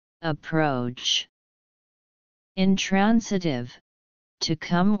approach. Intransitive, to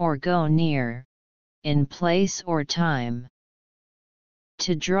come or go near, in place or time.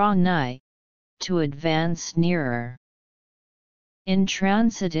 To draw nigh, to advance nearer.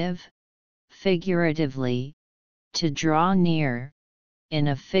 Intransitive, figuratively, to draw near, in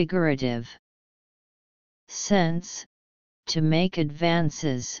a figurative sense, to make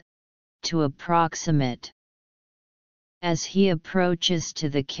advances, to approximate. As he approaches to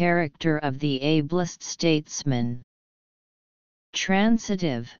the character of the ablest statesman.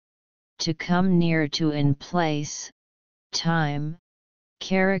 Transitive, to come near to in place, time,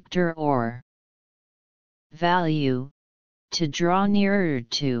 character or value, to draw nearer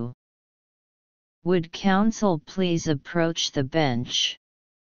to. Would counsel please approach the bench?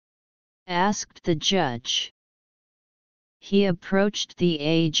 Asked the judge. He approached the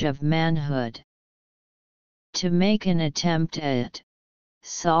age of manhood. To make an attempt at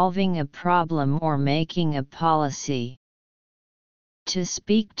solving a problem or making a policy. To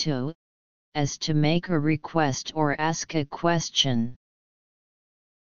speak to, as to make a request or ask a question.